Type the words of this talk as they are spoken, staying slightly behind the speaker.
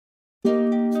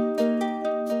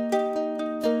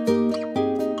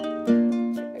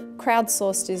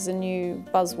Crowdsourced is a new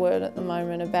buzzword at the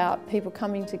moment about people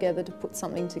coming together to put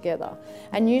something together.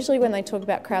 And usually when they talk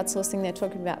about crowdsourcing, they're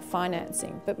talking about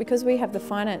financing. But because we have the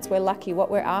finance, we're lucky. What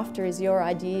we're after is your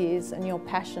ideas and your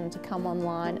passion to come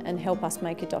online and help us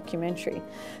make a documentary.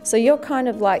 So you're kind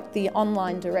of like the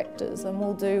online directors, and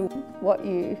we'll do what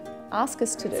you ask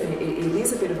us to do. It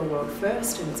is a bit of a world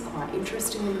first, and it's quite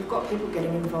interesting, and we've got people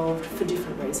getting involved for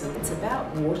different reasons. It's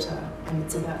about water and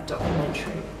it's about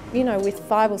documentary. You know, with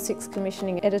 5 or 6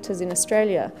 commissioning editors in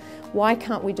Australia, why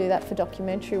can't we do that for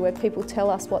documentary, where people tell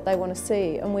us what they want to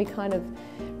see, and we kind of,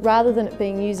 rather than it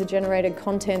being user-generated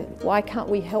content, why can't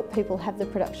we help people have the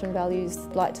production values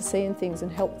they'd like to see in things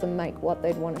and help them make what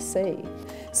they'd want to see?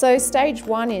 So stage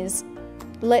 1 is,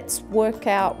 let's work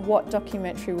out what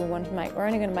documentary we want to make. We're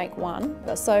only going to make one.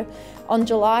 So on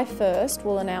July 1st,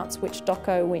 we'll announce which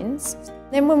doco wins.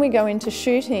 Then when we go into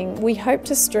shooting, we hope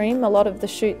to stream a lot of the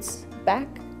shoots back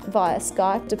via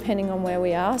Skype, depending on where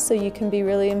we are, so you can be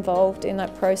really involved in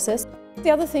that process.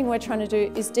 The other thing we're trying to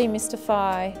do is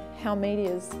demystify how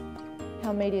media's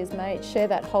made, share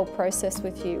that whole process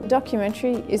with you.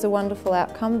 Documentary is a wonderful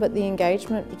outcome, but the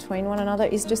engagement between one another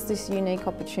is just this unique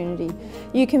opportunity.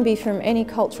 You can be from any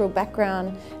cultural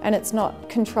background and it's not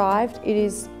contrived,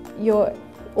 you're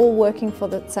all working for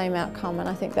the same outcome, and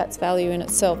I think that's value in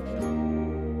itself.